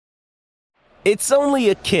It's only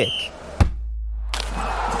a kick,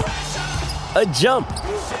 a jump,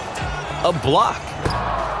 a block.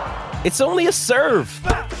 It's only a serve.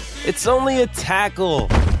 It's only a tackle,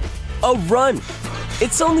 a run.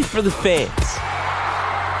 It's only for the fans.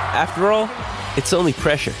 After all, it's only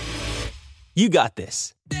pressure. You got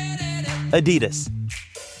this. Adidas.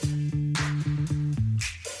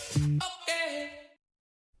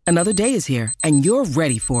 Another day is here, and you're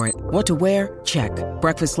ready for it. What to wear? Check.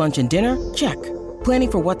 Breakfast, lunch, and dinner? Check.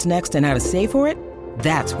 Planning for what's next and how to save for it?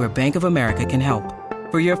 That's where Bank of America can help.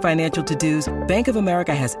 For your financial to-dos, Bank of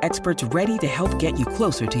America has experts ready to help get you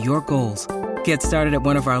closer to your goals. Get started at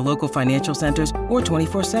one of our local financial centers or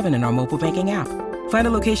 24/7 in our mobile banking app. Find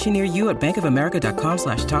a location near you at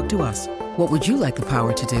bankofamerica.com/talktous. What would you like the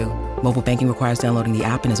power to do? Mobile banking requires downloading the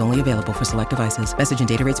app and is only available for select devices. Message and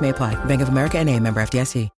data rates may apply. Bank of America N.A., member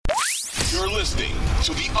FDIC. You're listening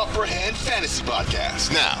to the Upper Hand Fantasy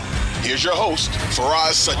Podcast. Now, here's your host,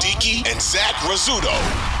 Faraz Siddiqui and Zach Rizzuto.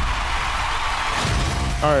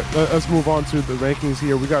 All right, let's move on to the rankings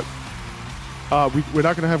here. We got we're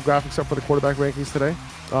not going to have graphics up for the quarterback rankings today,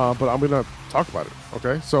 but I'm going to talk about it.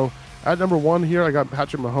 Okay, so at number 1 here, I got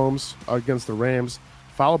Patrick Mahomes against the Rams,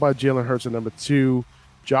 followed by Jalen Hurts at number 2,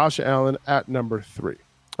 Josh Allen at number 3.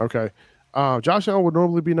 Okay, Josh Allen would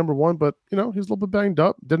normally be number 1, but he's a little bit banged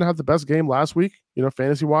up. Didn't have the best game last week,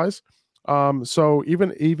 fantasy wise. So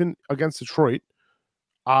even against Detroit,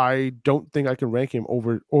 I don't think I can rank him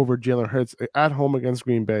over Jalen Hurts at home against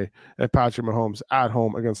Green Bay and Patrick Mahomes at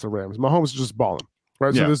home against the Rams. Mahomes is just balling,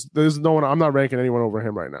 right? Yeah. So there's no one. I'm not ranking anyone over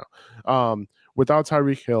him right now. Without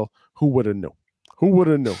Tyreek Hill, who would have knew? Who would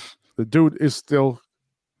have knew? The dude is still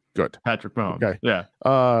good. Patrick Mahomes. Okay.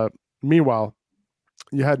 Yeah. Meanwhile,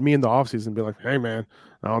 you had me in the offseason be like, hey, man,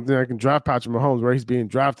 I don't think I can draft Patrick Mahomes where he's being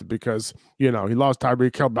drafted because, he lost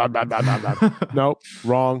Tyreek Hill, blah, blah, blah, blah, blah. Nope,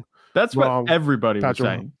 wrong. That's wrong. what everybody was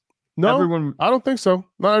saying. No, I don't think so.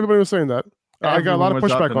 Not everybody was saying that. I got a lot of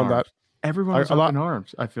pushback on that. Everyone was up in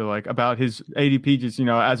arms, I feel like, about his ADP just,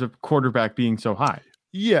 as a quarterback being so high.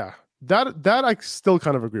 Yeah, that I still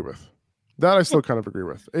kind of agree with.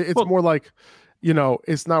 It's more like,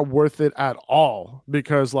 it's not worth it at all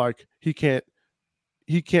because, like, he can't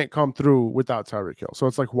come through without Tyreek Hill. So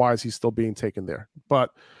it's like, why is he still being taken there?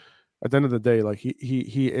 But at the end of the day, like,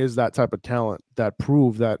 he is that type of talent that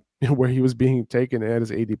proved that where he was being taken at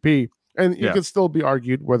his ADP. And it could still be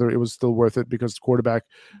argued whether it was still worth it because quarterback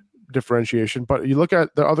differentiation. But you look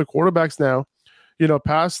at the other quarterbacks now,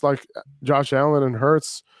 past like Josh Allen and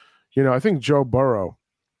Hurts, I think Joe Burrow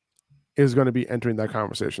is going to be entering that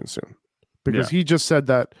conversation soon because he just said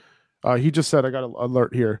that I got an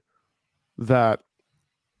alert here that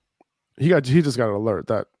he just got an alert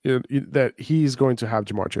that that he's going to have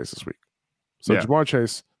Jamar Chase this week. So Jamar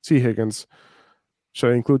Chase, T. Higgins.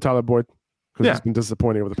 Should I include Tyler Boyd? Because he's been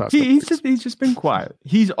disappointing over the past. He's just been quiet.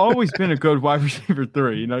 He's always been a good wide receiver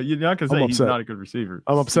 3. You're not gonna say he's not a good receiver.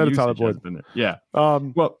 I'm upset at Tyler Boyd. Yeah.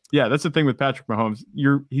 That's the thing with Patrick Mahomes.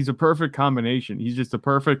 He's a perfect combination. He's just a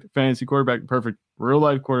perfect fantasy quarterback, perfect real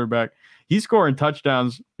life quarterback. He's scoring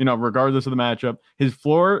touchdowns, regardless of the matchup. His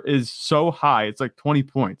floor is so high. It's like 20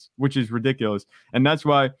 points, which is ridiculous. And that's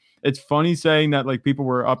why it's funny saying that like people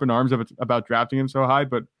were up in arms about drafting him so high,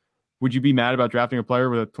 but would you be mad about drafting a player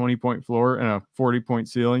with a 20-point floor and a 40-point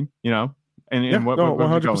ceiling, And what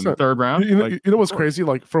would you go in the 3rd round? You know what's crazy?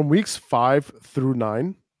 Like from weeks 5 through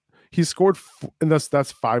 9, he scored, and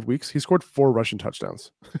that's 5 weeks. He scored 4 rushing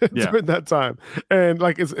touchdowns during that time. And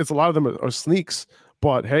like it's a lot of them are sneaks,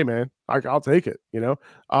 but hey, man, I'll take it,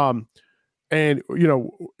 And in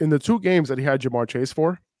the 2 games that he had Jamar Chase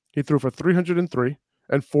for, he threw for 303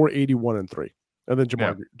 and 481 and 3. And then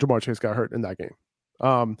Jamar Chase got hurt in that game.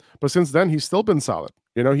 But since then he's still been solid.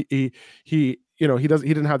 He didn't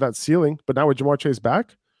have that ceiling, but now with Jamar Chase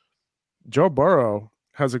back, Joe Burrow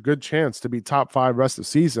has a good chance to be top 5 rest of the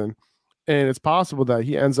season. And it's possible that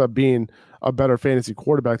he ends up being a better fantasy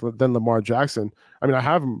quarterback than Lamar Jackson. I mean, I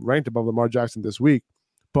have him ranked above Lamar Jackson this week,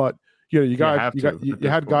 but you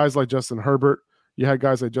had guys like Justin Herbert, you had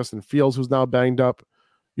guys like Justin Fields, who's now banged up,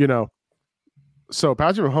 So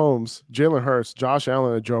Patrick Mahomes, Jalen Hurts, Josh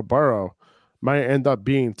Allen, and Joe Burrow might end up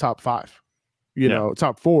being top 5,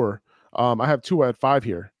 top 4. I have 2 at 5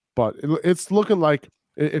 here, but it's looking like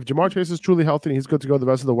if Jamar Chase is truly healthy and he's good to go the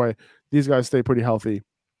rest of the way, these guys stay pretty healthy.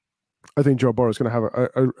 I think Joe Burrow is going to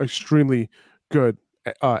have an extremely good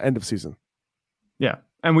end of season. Yeah,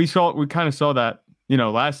 and we kind of saw that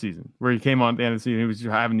last season where he came on at the end of the season. He was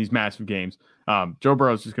having these massive games. Joe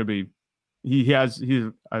Burrow is just going to be. He's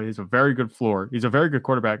a very good floor. He's a very good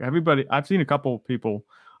quarterback. I've seen a couple people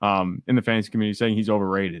in the fantasy community saying he's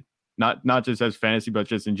overrated, not just as fantasy, but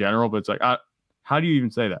just in general. But it's like, How do you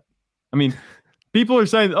even say that? I mean, people are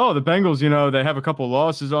saying, oh, the Bengals, they have a couple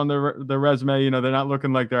losses on their resume. They're not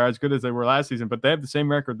looking like they're as good as they were last season, but they have the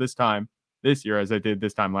same record this year as they did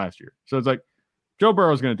this time last year. So it's like Joe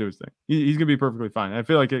Burrow's going to do his thing. He's going to be perfectly fine. I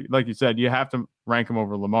feel like you said, you have to rank him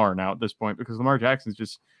over Lamar now at this point because Lamar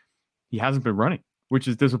Jackson's he hasn't been running, which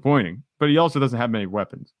is disappointing, but he also doesn't have many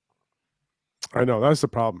weapons. I know that's the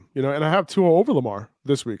problem, and I have Tua over Lamar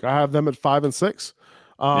this week. I have them at 5 and 6.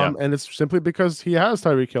 And it's simply because he has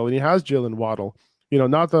Tyreek Hill and he has Jalen Waddle.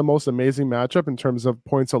 Not the most amazing matchup in terms of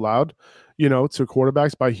points allowed, to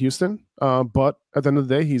quarterbacks by Houston. But at the end of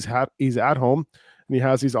the day, he's at home and he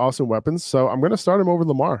has these awesome weapons. So I'm going to start him over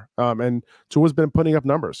Lamar. And Tua's been putting up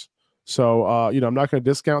numbers. So, I'm not going to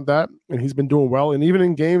discount that. And he's been doing well. And even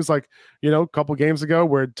in games like, a couple games ago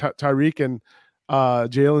where Tyreek and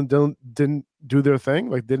Jalen didn't do their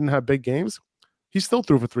thing, like didn't have big games, he still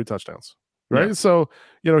threw for 3 touchdowns. Right. Yeah. So,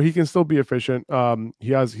 he can still be efficient.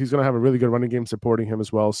 He's going to have a really good running game supporting him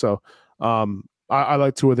as well. So I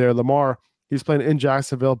like Tua there. Lamar, he's playing in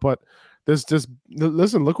Jacksonville, but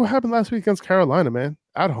listen, look what happened last week against Carolina, man,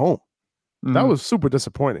 at home. Mm-hmm. That was super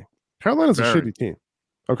disappointing. Carolina's a shitty team.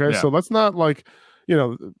 Okay. Yeah. So let's not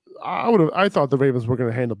I thought the Ravens were going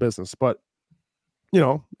to handle business, but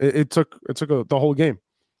it took the whole game.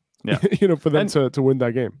 Yeah, for them to win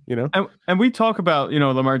that game, And we talk about,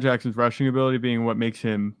 Lamar Jackson's rushing ability being what makes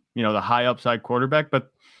him, the high upside quarterback,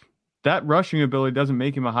 but that rushing ability doesn't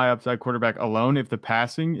make him a high upside quarterback alone if the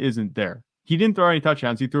passing isn't there. He didn't throw any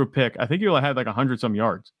touchdowns. He threw a pick. I think he only had like 100 some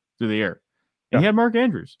yards through the air. And he had Mark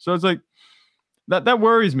Andrews. So it's like that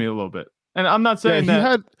worries me a little bit. And I'm not saying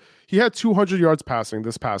he had 200 yards passing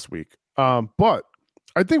this past week. But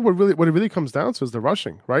I think what it really comes down to is the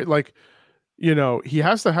rushing, right? Like, he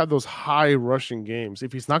has to have those high rushing games.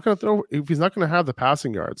 If he's not going to have the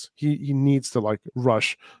passing yards, he needs to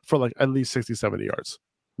rush for at least 60, 70 yards.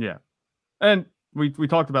 Yeah. And we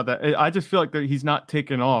talked about that. I just feel like that he's not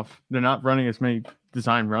taking off. They're not running as many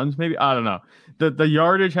design runs. Maybe, I don't know. The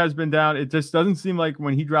yardage has been down. It just doesn't seem like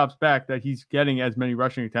when he drops back that he's getting as many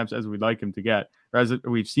rushing attempts as we'd like him to get, or as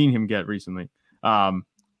we've seen him get recently. Well,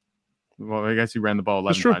 I guess he ran the ball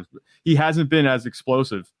 11 times. But he hasn't been as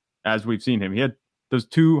explosive as we've seen him. He had those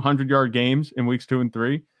 200-yard games in weeks 2 and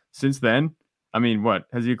 3. Since then, I mean, what?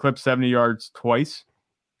 Has he eclipsed 70 yards twice?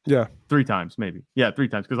 Yeah. 3 times, maybe. Yeah, 3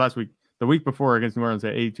 times. Because the week before against New Orleans,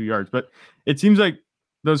 at 82 yards. But it seems like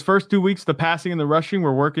those first 2 weeks, the passing and the rushing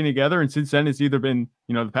were working together. And since then, it's either been,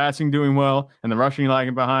 the passing doing well and the rushing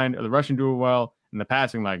lagging behind, or the rushing doing well and the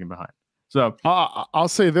passing lagging behind. So I'll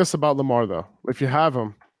say this about Lamar, though. If you have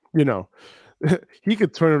him, he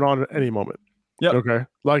could turn it on at any moment. Yeah. Okay.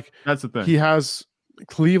 That's the thing. He has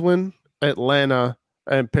Cleveland, Atlanta,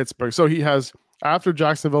 and Pittsburgh. So he has, after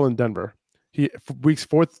Jacksonville and Denver, weeks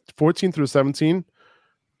 14 through 17,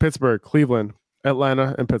 Pittsburgh, Cleveland,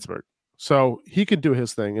 Atlanta, and Pittsburgh. So he could do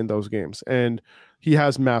his thing in those games, and he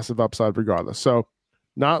has massive upside regardless. So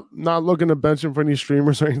not looking to bench him for any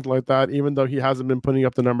streamers or anything like that, even though he hasn't been putting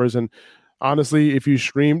up the numbers. And honestly, if you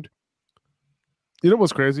streamed,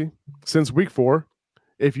 what's crazy? Since week 4,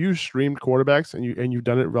 if you streamed quarterbacks and you've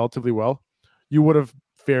done it relatively well, you would have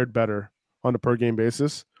fared better on a per game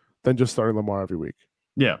basis than just starting Lamar every week.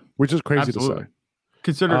 Yeah, which is crazy to say.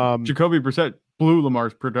 Consider Jacoby Brissett blew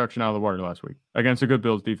Lamar's production out of the water last week against a good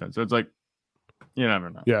Bills defense. So it's like, you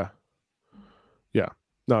never know. Yeah.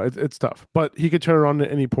 No, it's tough, but he could turn it on at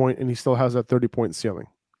any point, and he still has that 30-point ceiling.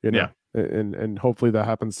 Yeah, and hopefully that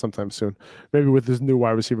happens sometime soon. Maybe with his new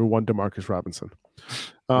wide receiver 1, Demarcus Robinson,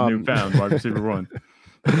 newfound wide receiver 1.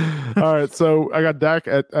 All right, so I got Dak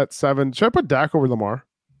at 7. Should I put Dak over Lamar?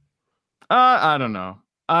 I don't know.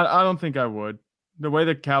 I don't think I would. The way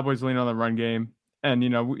the Cowboys lean on the run game, and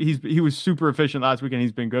he was super efficient last week, and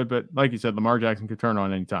he's been good. But like you said, Lamar Jackson could turn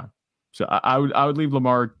on any time. So I would leave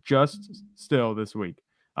Lamar just still this week.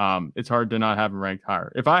 It's hard to not have him ranked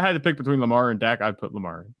higher. If I had to pick between Lamar and Dak, I'd put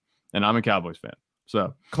Lamar in, and I'm a Cowboys fan.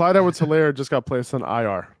 So Clyde Edwards-Helaire just got placed on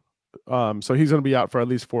IR. So he's going to be out for at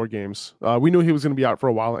least 4 games. We knew he was going to be out for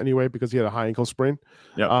a while anyway because he had a high ankle sprain.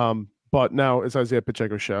 Yeah. But now it's Isaiah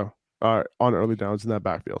Pacheco's show on early downs in that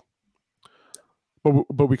backfield.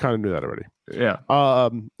 But we kind of knew that already. Yeah.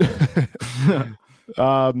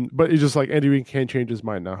 But it's just like Andy Reid can't change his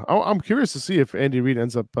mind now. I'm curious to see if Andy Reid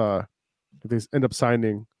ends up if they end up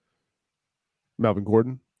signing Melvin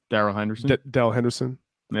Gordon, Darrell Henderson.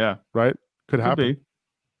 Yeah. Right. Could happen. Be.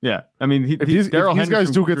 Yeah, I mean, if these guys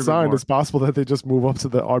do get signed, it's possible that they just move up to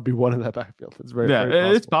the RB1 in that backfield. It's very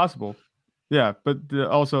possible. It's possible. Yeah, but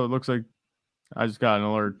also it looks like I just got an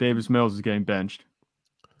alert. Davis Mills is getting benched.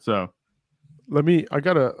 So I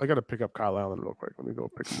gotta pick up Kyle Allen real quick. Let me go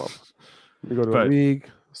pick him up. You go to the league,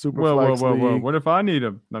 super whoa, flex whoa, whoa. league. What if I need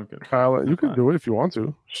him? No, I'm kidding. Kyle, you can do it if you want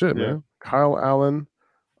to. Shit, Yeah. man. Kyle Allen.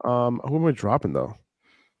 Who am I dropping though?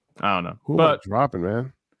 I don't know. Who am I dropping,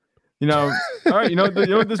 man? All right. You know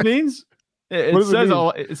what this means?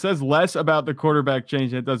 It says less about the quarterback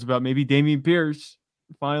change than it does about maybe Dameon Pierce.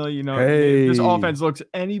 Finally, if this offense looks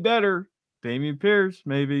any better, Dameon Pierce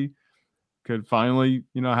maybe could finally,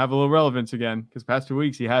 have a little relevance again, because past 2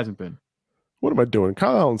 weeks he hasn't been. What am I doing?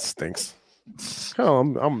 Kyle Allen stinks. Kyle,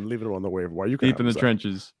 I'm leaving him on the waiver wire. You can deep in the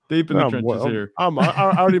trenches. Deep in the trenches here. I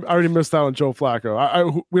already missed out on Joe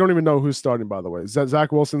Flacco. We don't even know who's starting, by the way.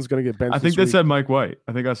 Zach Wilson's going to get benched. I think they said Mike White.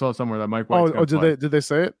 I think I saw somewhere that Mike White. Did they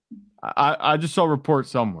say it? I just saw a report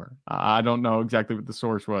somewhere. I don't know exactly what the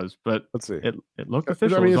source was, but let's see. It looked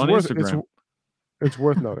official. It was on Instagram. It's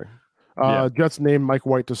worth noting. Jets named Mike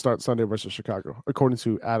White to start Sunday versus Chicago, according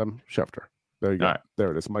to Adam Schefter. There you go. Right.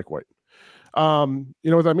 There it is, Mike White. You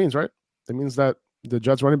know what that means, right? It means that the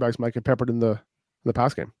Jets running backs might get peppered in the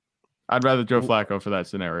pass game. I'd rather Joe Flacco for that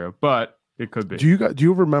scenario, but it could be. Do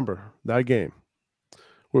you remember that game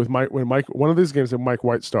with one of these games that Mike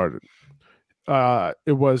White started?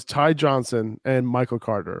 It was Ty Johnson and Michael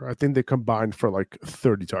Carter. I think they combined for like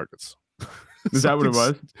 30 targets. Is that what it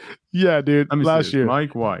was? Yeah, dude. Last year,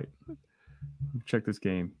 Mike White. Check this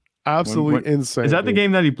game. Absolutely insane. Is that the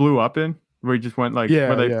game that he blew up in, where he just went like?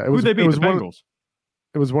 Yeah. Who they beat? The Bengals.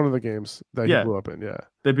 It was one of the games that he blew up in. Yeah,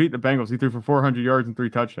 they beat the Bengals. He threw for 400 yards and 3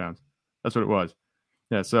 touchdowns. That's what it was.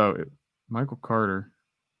 Yeah. So Michael Carter.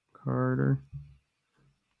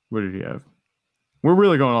 What did he have? We're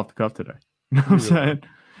really going off the cuff today. You know what I'm saying?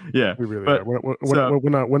 Yeah, we really are.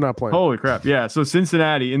 We're not playing. Holy crap! Yeah. So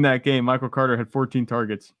Cincinnati in that game, Michael Carter had 14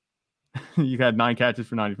 targets. You had 9 catches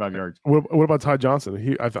for 95 yards. What about Ty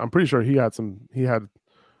Johnson? I'm pretty sure he had.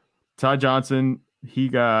 Ty Johnson. He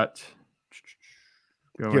got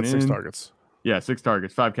 6 targets. Yeah, 6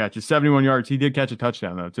 targets, 5 catches, 71 yards. He did catch a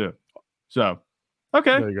touchdown though too. So,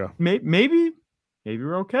 okay, there you go. Maybe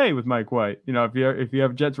we're okay with Mike White. If you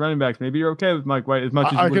have Jets running backs, maybe you're okay with Mike White as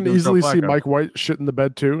much as I can easily see Mike White shit in the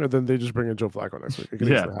bed too, and then they just bring in Joe Flacco next week.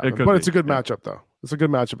 But it's a good matchup though. It's a good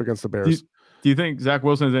matchup against the Bears. Do you think Zach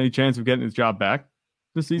Wilson has any chance of getting his job back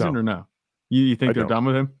this season or no? You think they're done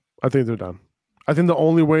with him? I think they're done. I think the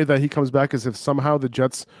only way that he comes back is if somehow the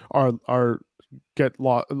Jets get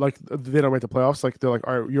lost, like they don't make the playoffs. Like they're like,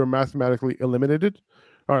 all right, you're mathematically eliminated.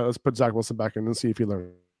 All right, let's put Zach Wilson back in and see if he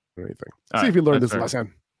learned anything. See if he learned his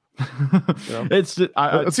lesson. Let's see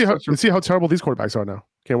how terrible these quarterbacks are now.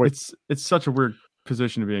 Can't wait. It's such a weird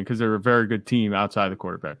position to be in because they're a very good team outside the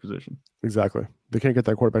quarterback position. Exactly. They can't get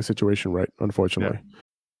that quarterback situation right, unfortunately. Yeah.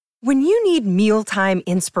 When you need mealtime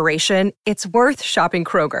inspiration, it's worth shopping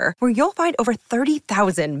Kroger, where you'll find over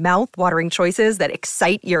 30,000 mouth-watering choices that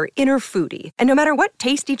excite your inner foodie. And no matter what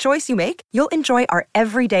tasty choice you make, you'll enjoy our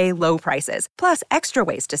everyday low prices, plus extra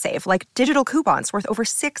ways to save, like digital coupons worth over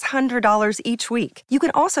 $600 each week. You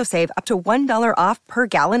can also save up to $1 off per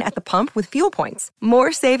gallon at the pump with fuel points.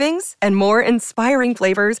 More savings and more inspiring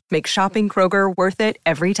flavors make shopping Kroger worth it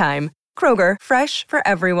every time. Kroger, fresh for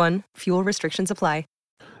everyone. Fuel restrictions apply.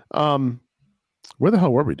 Where the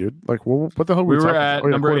hell were we, dude? Like, what the hell we were at?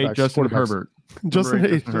 Number 8, Justin Herbert.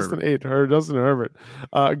 Justin Herbert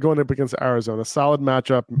going up against Arizona. Solid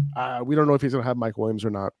matchup. We don't know if he's going to have Mike Williams or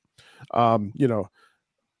not.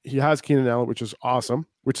 He has Keenan Allen, which is awesome,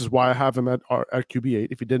 which is why I have him at QB8.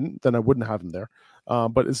 If he didn't, then I wouldn't have him there.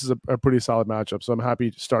 But this is a pretty solid matchup, so I'm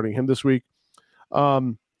happy starting him this week.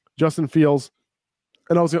 Justin Fields,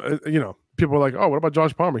 and I was, people were like, "Oh, what about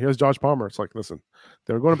Josh Palmer?" He has Josh Palmer. It's like, listen,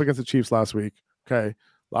 they were going up against the Chiefs last week. Okay,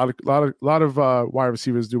 a lot of wide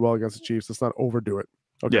receivers do well against the Chiefs. Let's not overdo it.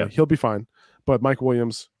 Okay, He'll be fine. But Mike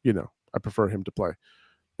Williams, I prefer him to play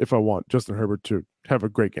if I want Justin Herbert to have a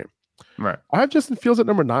great game. Right. I have Justin Fields at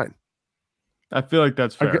number 9. I feel like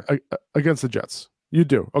that's fair against the Jets. You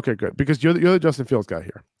do. Okay, good, because you're the Justin Fields guy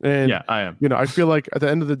here. And yeah, I am. I feel like at the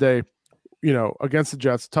end of the day, against the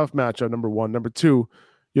Jets, tough matchup. Number 1, number 2.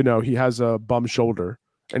 He has a bum shoulder,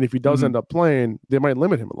 and if he does end up playing, they might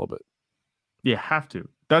limit him a little bit. You have to.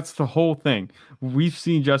 That's the whole thing. We've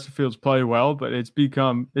seen Justin Fields play well, but it's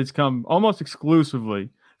come almost exclusively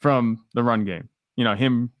from the run game.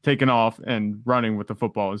 Him taking off and running with the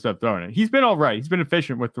football instead of throwing it. He's been all right. He's been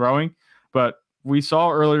efficient with throwing, but we saw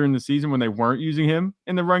earlier in the season when they weren't using him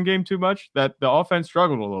in the run game too much that the offense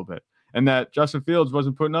struggled a little bit, and that Justin Fields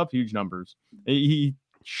wasn't putting up huge numbers. He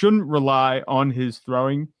shouldn't rely on his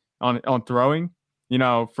throwing on throwing,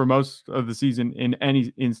 for most of the season in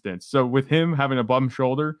any instance. So with him having a bum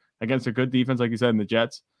shoulder against a good defense, like you said, in the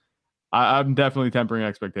Jets, I'm definitely tempering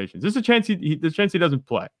expectations. There's a chance he doesn't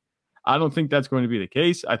play. I don't think that's going to be the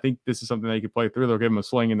case. I think this is something they could play through. They'll give him a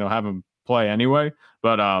sling and they'll have him play anyway.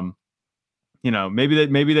 But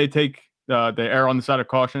maybe they take the err on the side of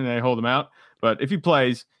caution and they hold him out. But if he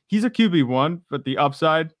plays, he's a QB1. But the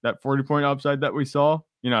upside, that 40-point upside that we saw,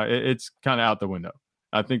 it's kind of out the window.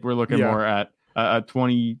 I think we're looking more at a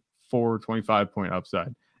 24, 25-point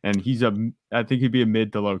upside. And I think he'd be a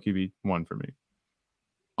mid to low QB1 for me.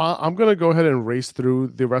 I'm going to go ahead and race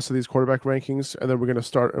through the rest of these quarterback rankings, and then we're going to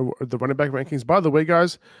start the running back rankings. By the way,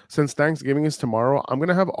 guys, since Thanksgiving is tomorrow, I'm going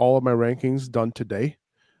to have all of my rankings done today.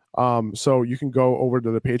 So you can go over to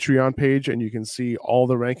the Patreon page, and you can see all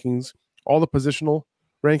the rankings, all the positional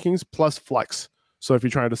rankings, plus flex. So if you're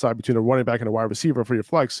trying to decide between a running back and a wide receiver for your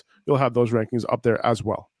flex, you'll have those rankings up there as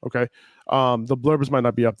well. Okay. The blurbs might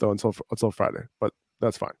not be up, though, until Friday, but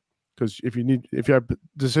that's fine. Because if you have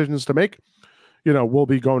decisions to make, we'll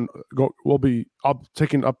be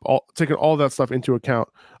taking all that stuff into account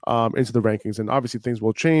into the rankings, and obviously things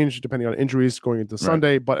will change depending on injuries going into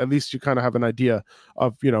Sunday. But at least you kind of have an idea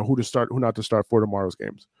of who to start, who not to start for tomorrow's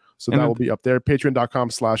games. So that will be up there.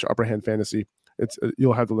 Patreon.com/upperhandfantasy.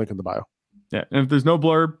 You'll have the link in the bio. Yeah, and if there's no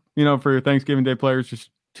blurb, for your Thanksgiving Day players, just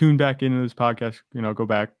tune back into this podcast. Go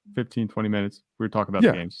back 15, 20 minutes. We were talking about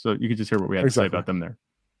the games, so you can just hear what we had to say about them there.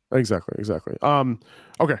 Exactly.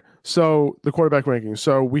 Okay. So the quarterback rankings.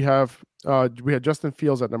 So we had Justin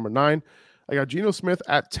Fields at number 9. I got Geno Smith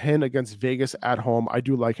at 10 against Vegas at home. I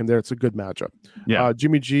do like him there. It's a good matchup. Yeah.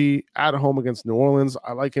 Jimmy G at home against New Orleans.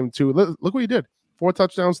 I like him too. Look what he did. 4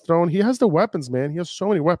 touchdowns thrown. He has the weapons, man. He has so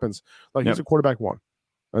many weapons. He's a quarterback 1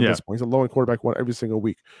 at this point. He's a low end quarterback 1 every single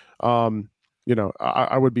week. I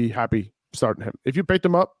would be happy starting him. If you picked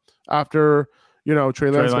him up after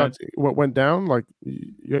Trey Lance went down,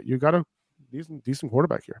 you got a decent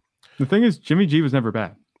quarterback here. The thing is, Jimmy G was never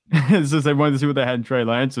bad. It's just they wanted to see what they had in Trey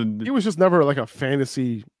Lance, and he was just never like a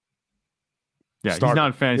fantasy. Yeah, starter, he's not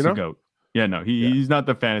a fantasy goat. Yeah, no, he's not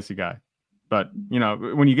the fantasy guy. But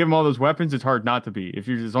when you give him all those weapons, it's hard not to be.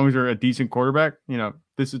 As long as you're a decent quarterback,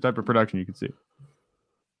 this is the type of production you can see.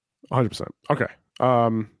 100%. Okay.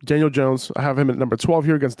 Daniel Jones, I have him at number 12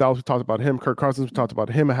 here against Dallas. We talked about him. Kirk Cousins, we talked about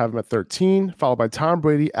him. I have him at 13, followed by Tom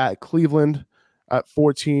Brady at Cleveland at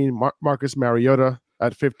 14, Marcus Mariota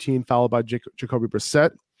at 15, followed by Jacoby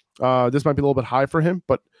Brissett. This might be a little bit high for him,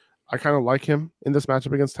 but I kind of like him in this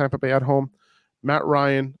matchup against Tampa Bay at home. Matt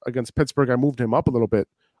Ryan against Pittsburgh, I moved him up a little bit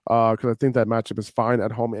because I think that matchup is fine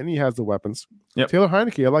at home, and he has the weapons. Yep. Taylor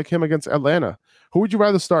Heineke, I like him against Atlanta. Who would you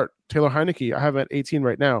rather start? Taylor Heineke, I have him at 18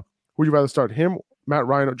 right now. Who would you rather start, him, Matt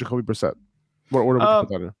Ryan, or Jacoby Brissett? What order would you put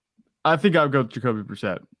that in? I think I would go with Jacoby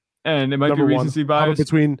Brissett. And it might Number be recency bias.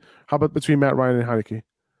 How about between Matt Ryan and Heineke?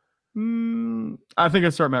 I think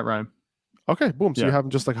I'd start Matt Ryan. Okay, boom. So you have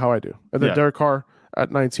him just like how I do. And then Derek Carr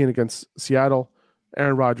at 19 against Seattle.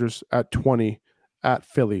 Aaron Rodgers at 20 at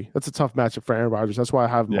Philly. That's a tough matchup for Aaron Rodgers. That's why I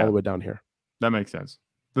have him all the way down here. That makes sense.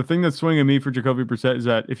 The thing that's swinging me for Jacoby Brissett is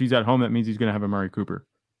that if he's at home, that means he's going to have Amari Cooper,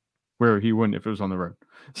 where he wouldn't if it was on the road.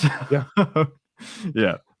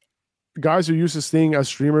 Yeah. Guys who used to seeing as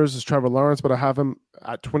streamers is Trevor Lawrence, but I have him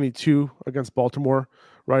at 22 against Baltimore,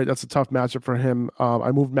 right? That's a tough matchup for him.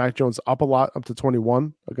 I moved Mac Jones up a lot, up to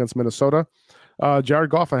 21 against Minnesota. Jared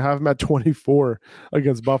Goff, I have him at 24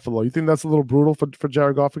 against Buffalo. You think that's a little brutal for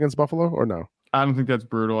Jared Goff against Buffalo, or no? I don't think that's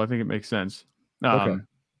brutal. I think it makes sense. Okay.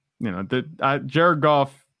 Jared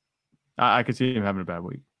Goff, I could see him having a bad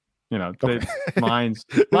week. Lions.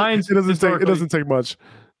 It doesn't take much.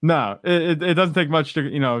 No, it doesn't take much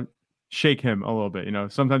to shake him a little bit.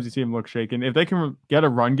 Sometimes you see him look shaken. If they can get a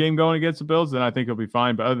run game going against the Bills, then I think he'll be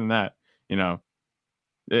fine. But other than that,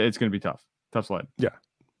 it's going to be tough sled. Yeah,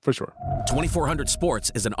 for sure. 2400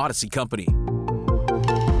 Sports is an Odyssey company.